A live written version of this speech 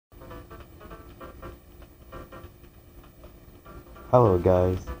Hello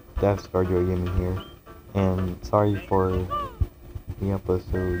guys, Starjoy Gaming here, and sorry for the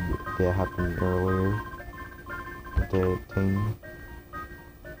episode that happened earlier, the thing,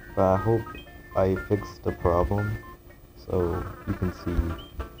 but I hope I fixed the problem, so you can see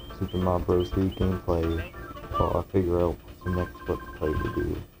Super Mario Bros. 3 gameplay while I figure out what's the next Let's Play to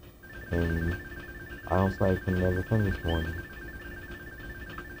do, and I honestly I can never finish one.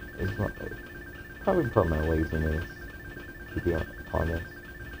 It's not, probably from my laziness, to be honest.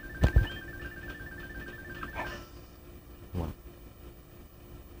 Come on.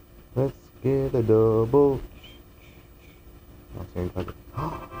 Let's get a double.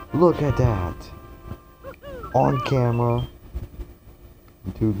 Look at that! On camera.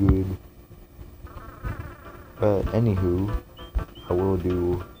 Too good. But anywho, I will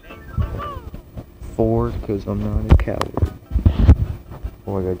do 4 because I'm not a coward.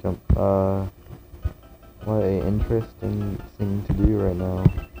 Oh, I gotta jump. What an interesting thing to do right now.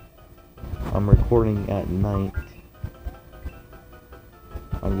 I'm recording at night.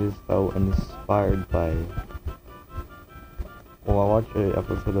 I just felt inspired by. Well, I watched an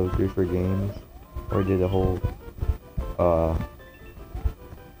episode of Greefer Games where I did a whole, what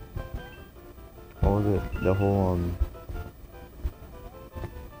was it? The whole,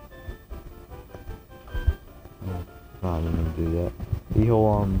 no, I didn't even do that. The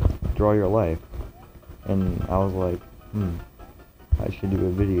whole, draw your life. And I was like, I should do a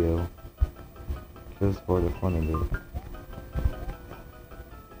video just for the fun of it.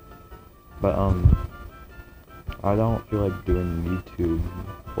 But, I don't feel like doing YouTube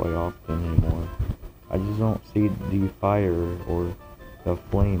quite often anymore. I just don't see the fire or the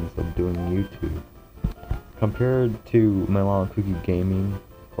flames of doing YouTube. Compared to Milano Gaming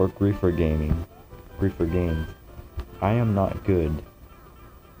or Greefer Games, I am not good.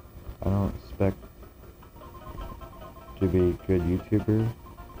 I don't expect to be a good YouTuber.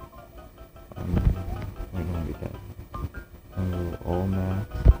 I don't get that. All math.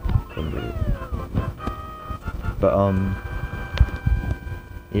 But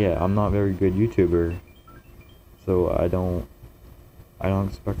yeah, I'm not a very good YouTuber, so I don't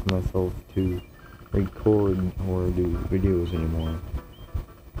expect myself to record or do videos anymore.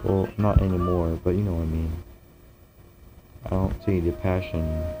 Well, not anymore, but you know what I mean. I don't see the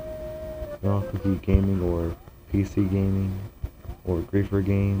passion. Cookie Gaming or PC Gaming or Greefer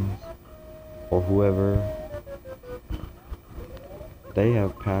Games or whoever, they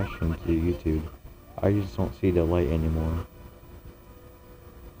have passion to YouTube. I just don't see the light anymore.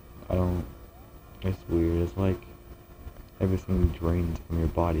 It's weird. It's like everything drains from your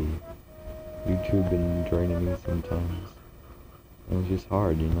body. YouTube been draining me sometimes. And it's just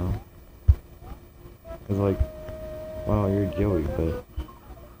hard, you know? It's like, wow, you're Joey, but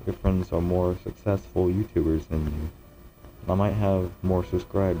your friends are more successful YouTubers than you. I might have more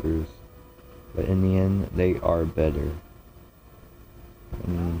subscribers, but in the end, they are better.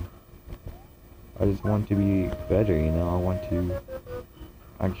 And I just want to be better, you know? I want to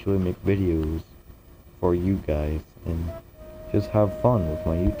actually make videos for you guys and just have fun with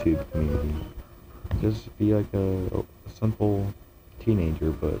my YouTube community. Just be like a simple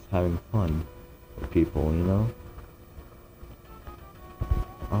teenager, but having fun with people, you know?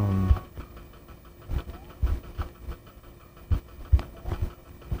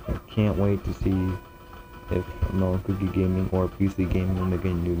 I can't wait to see if Cookie Gaming or PC Gaming will make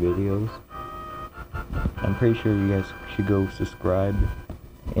any new videos. I'm pretty sure you guys should go subscribe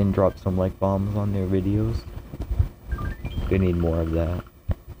and drop some like bombs on their videos. They need more of that.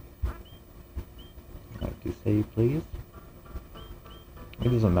 I'd like to say please. It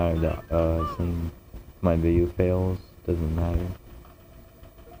doesn't matter that seeing my video fails, doesn't matter.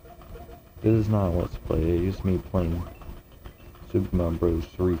 This is not a Let's Play, it's just me playing Super Mario Bros.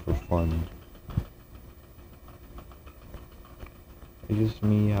 3 for fun. It's just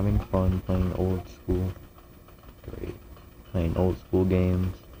me having fun playing old school. Great. Playing old school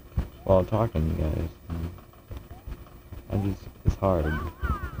games while talking to you guys. It's hard.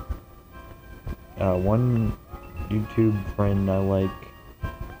 One YouTube friend I like,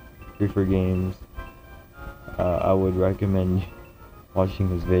 Greefer Games, I would recommend watching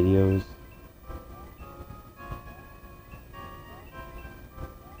his videos.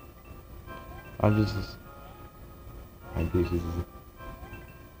 I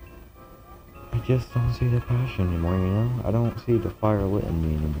just don't see the passion anymore, you know? I don't see the fire lit in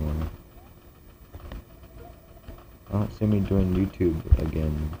me anymore. I don't see me doing YouTube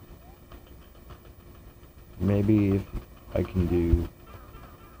again. Maybe if I can do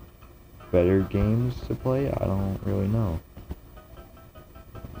better games to play, I don't really know.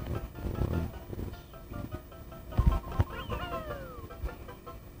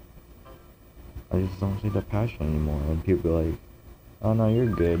 I just don't see the passion anymore. And people are like, oh no, you're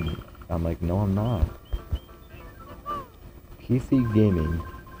good. I'm like, no, I'm not. PC gaming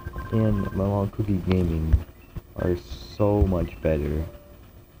and Milano Cookie gaming are so much better.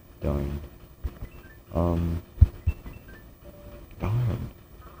 Darn. Darn.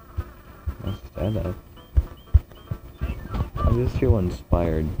 Messed that up. I just feel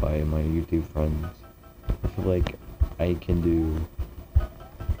inspired by my YouTube friends. I feel like I can do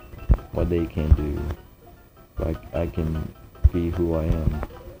what they can do. Like I can be who I am.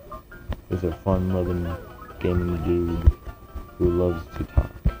 Just a fun-loving gaming dude who loves to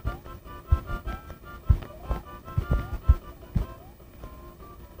talk.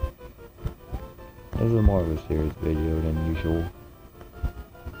 This is more of a serious video than usual.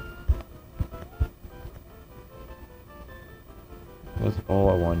 That's all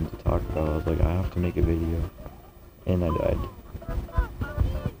I wanted to talk about. I was like, I have to make a video. And I died.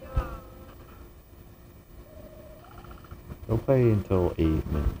 We'll play until 8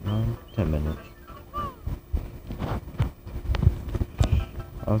 minutes, 10 minutes.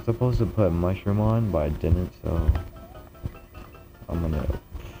 I was supposed to put mushroom on, but I didn't, so I'm gonna,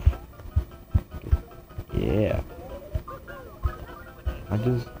 yeah.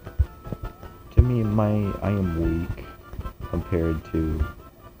 To me, I am weak compared to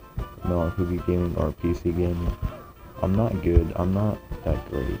Milano Cookie gaming or PC gaming. I'm not good, I'm not that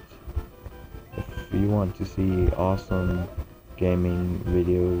great. If you want to see awesome gaming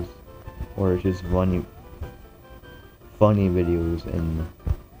videos, or just funny videos and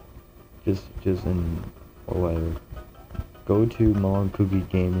just in, or whatever, go to Milano Cookie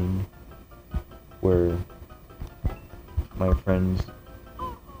Gaming, where my friends,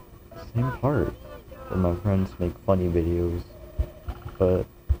 same part, where my friends make funny videos, but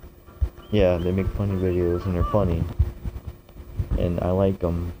yeah, they make funny videos and they're funny, and I like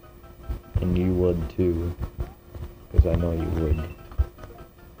them, and you would too, because I know you would.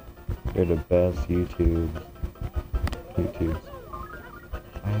 You're the best YouTubes.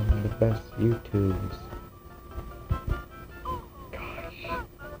 I am the best YouTubes. Gosh.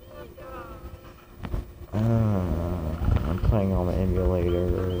 I'm playing on the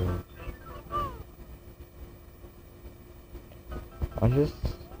emulator.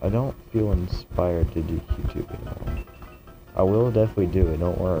 I don't feel inspired to do YouTube anymore. I will definitely do it,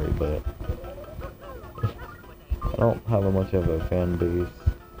 don't worry, but I don't have much of a fan base.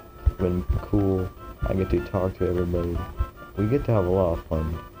 When cool, I get to talk to everybody. We get to have a lot of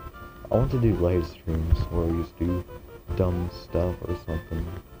fun. I want to do live streams where we just do dumb stuff or something.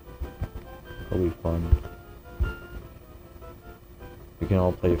 It'll be fun. We can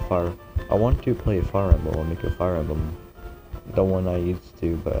all play Fire. I want to play Fire Emblem. I'll make a Fire Emblem. The one I used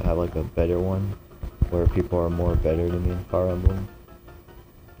to, but have like a better one. Where people are more better than me in Fire Emblem.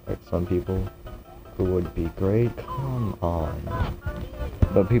 Like some people who would be great. Come on.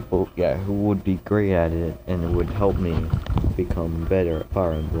 But people, yeah, who would be great at it, and it would help me become better at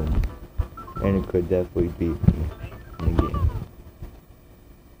Fire Emblem. And it could definitely beat me in the game.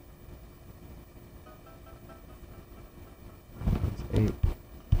 It's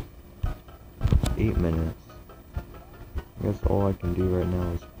 8 minutes. I guess all I can do right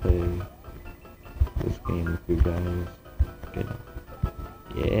now is play this game with you guys.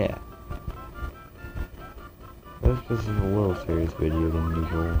 Yeah. That's just a little serious video than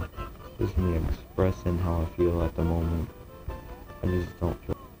usual. Just me expressing how I feel at the moment. I just don't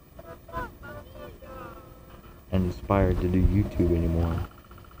feel inspired to do YouTube anymore.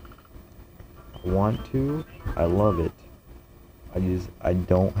 I want to. I love it. I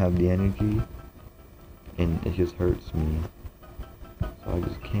don't have the energy. And it just hurts me. So I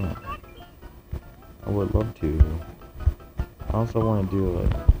just can't. I would love to. I also want to do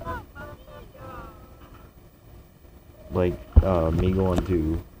it. Like me going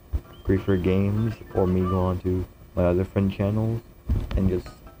to Greefer Games, or me going to my other friend channels and just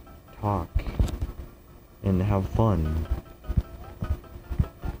talk and have fun.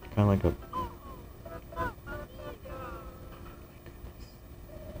 Kind of like a,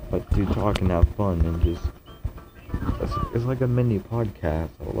 but to talk and have fun and just, it's like a mini podcast.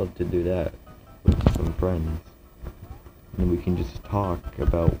 I would love to do that with some friends, and we can just talk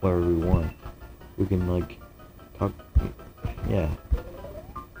about whatever we want. We can like talk. Yeah.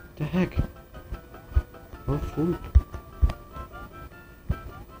 What the heck? What food?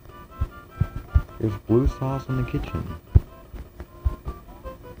 There's blue sauce in the kitchen.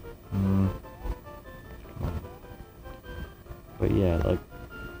 Come on. But yeah, like,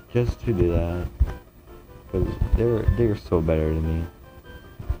 just to do that, because they're so better than me.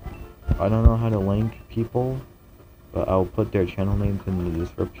 I don't know how to link people, but I'll put their channel names in the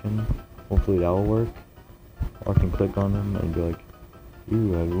description, Hopefully that will work. Or I can click on them and be like,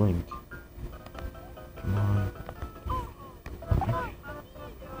 "Ooh, I linked." Come on.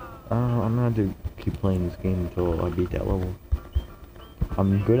 I don't know, I'm gonna have to keep playing this game until I beat that level.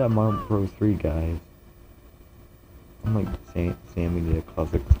 I'm good at Mario Bros. 3, guys. I'm like Sammy the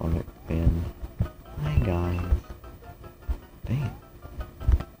classic Sonic fan. Hi, guys. Dang.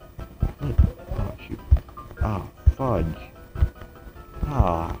 Look. Oh, shoot. Ah, fudge.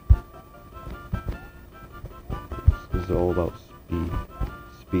 Ah. This is all about speed.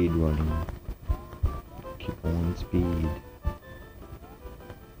 Speed running. Keep on speed.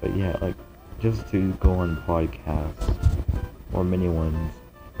 But yeah, like, just to go on podcasts, or mini ones,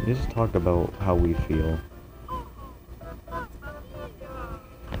 just talk about how we feel.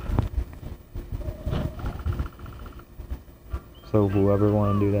 So whoever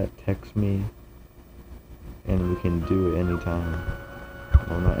wanna do that, text me, and we can do it anytime.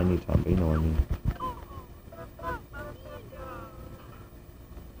 Well, not anytime, but you know what I mean.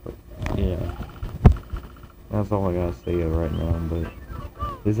 But, yeah. That's all I gotta say right now, but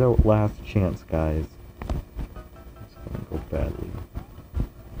this is our last chance, guys. It's gonna go badly.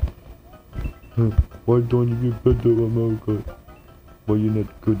 Why don't you get better, America? Why you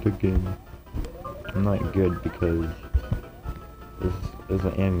not good again? I'm not good because this is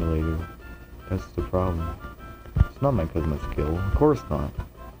an emulator. That's the problem. It's not because of my skill. Of course not.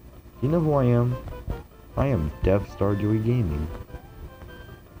 You know who I am? I am Death Star Joey Gaming.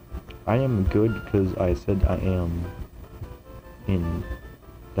 I am good because I said I am. And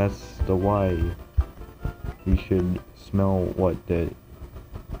that's the why you should smell what the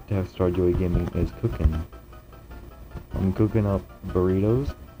Death Star Joey Gaming is cooking. I'm cooking up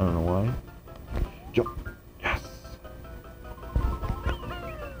burritos. I don't know why. Jump. Yes.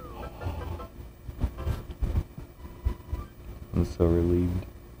 I'm so relieved.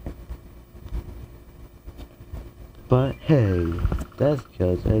 But hey, that's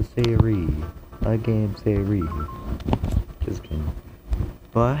just a theory. A game theory. Just kidding.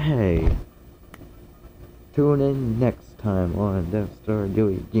 But hey, tune in next time on Death Star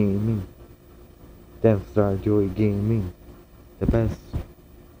Joey Gaming. Death Star Joey Gaming. The best,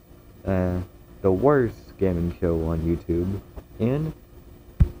 the worst gaming show on YouTube. And,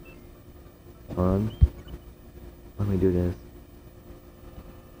 let me do this.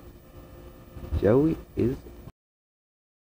 Joey is